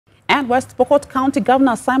And West Pokot County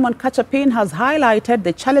Governor Simon Kachapin has highlighted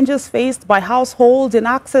the challenges faced by households in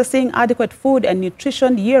accessing adequate food and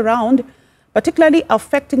nutrition year-round, particularly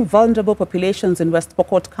affecting vulnerable populations in West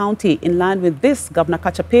Pokot County. In line with this, Governor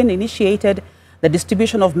Kachapin initiated the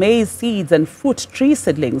distribution of maize seeds and fruit tree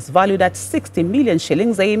seedlings valued at 60 million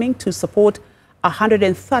shillings, aiming to support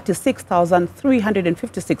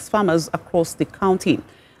 136,356 farmers across the county.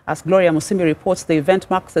 As Gloria Musimbi reports, the event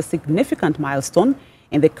marks a significant milestone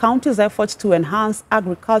in the county's efforts to enhance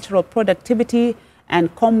agricultural productivity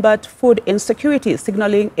and combat food insecurity,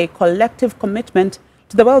 signaling a collective commitment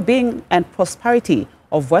to the well-being and prosperity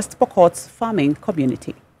of West Pokot's farming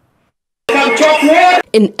community.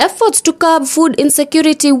 In efforts to curb food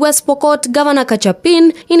insecurity, West Pokot Governor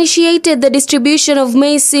Kachapin initiated the distribution of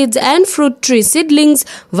maize seeds and fruit tree seedlings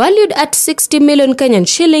valued at 60 million Kenyan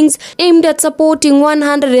shillings, aimed at supporting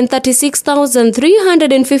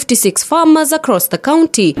 136,356 farmers across the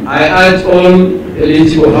county. I urge all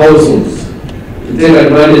eligible households to take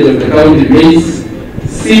advantage of the county maize,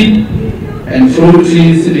 seed and fruit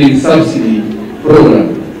tree seedling subsidy program.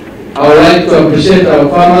 I would like to appreciate our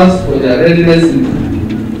farmers for their readiness in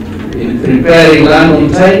preparing land on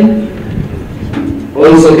time.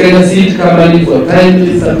 Also, Kenya Seed Company for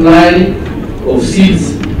timely supply of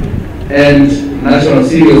seeds, and National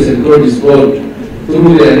Cereals and Produce Board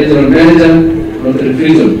through their regional manager, Dr.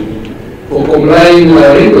 Friton, for complying with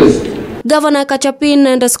our request. Governor Kachapin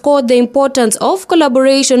underscored the importance of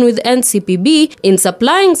collaboration with NCPB in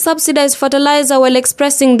supplying subsidized fertilizer, while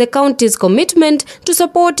expressing the county's commitment to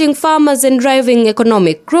supporting farmers and driving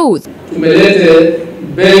economic growth. Tumelete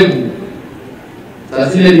mbegu za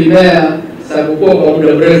zile mimea za kukua kwa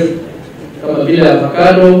muda mrefu kama vile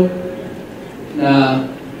avocado na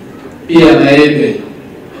pia maembe,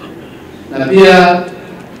 na pia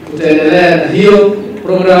tutaendelea na hiyo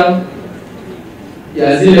program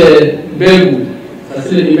ya zile mbegu za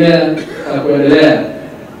zile mimea za kuendelea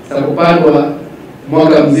za kupandwa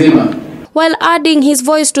mwaka mzima. While adding his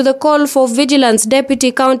voice to the call for vigilance,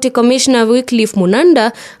 Deputy County Commissioner Wycliffe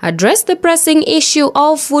Munanda addressed the pressing issue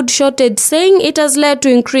of food shortage, saying it has led to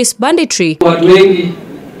increased banditry. Watu wengi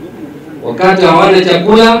wakati hawana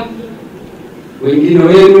chakula,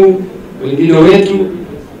 wengine wetu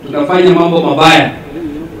tunafanya mambo mabaya.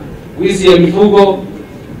 Wizi ya mifugo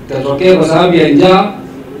itatokea kwa sababu ya njaa.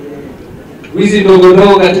 Wizi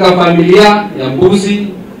ndogo katika familia ya mbuzi,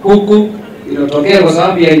 kuku inatokea kwa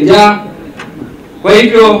sababu ya njaa. Kwa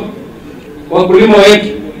hivyo wakulima wetu,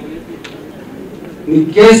 ni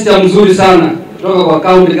kesi mzuri sana kutoka kwa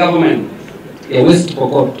county government ya West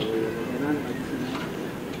Pokot,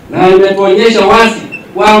 na imetuonyesha wazi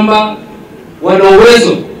kwamba wana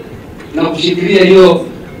uwezo na kushikilia hiyo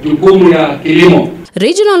jukumu ya kilimo.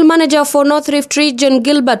 Regional Manager for North Rift Region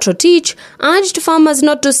Gilbert Rotich urged farmers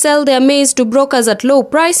not to sell their maize to brokers at low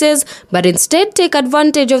prices, but instead take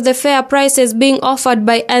advantage of the fair prices being offered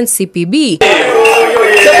by NCPB.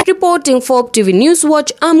 Reporting for OpTV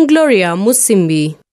Newswatch, I'm Gloria Musimbi.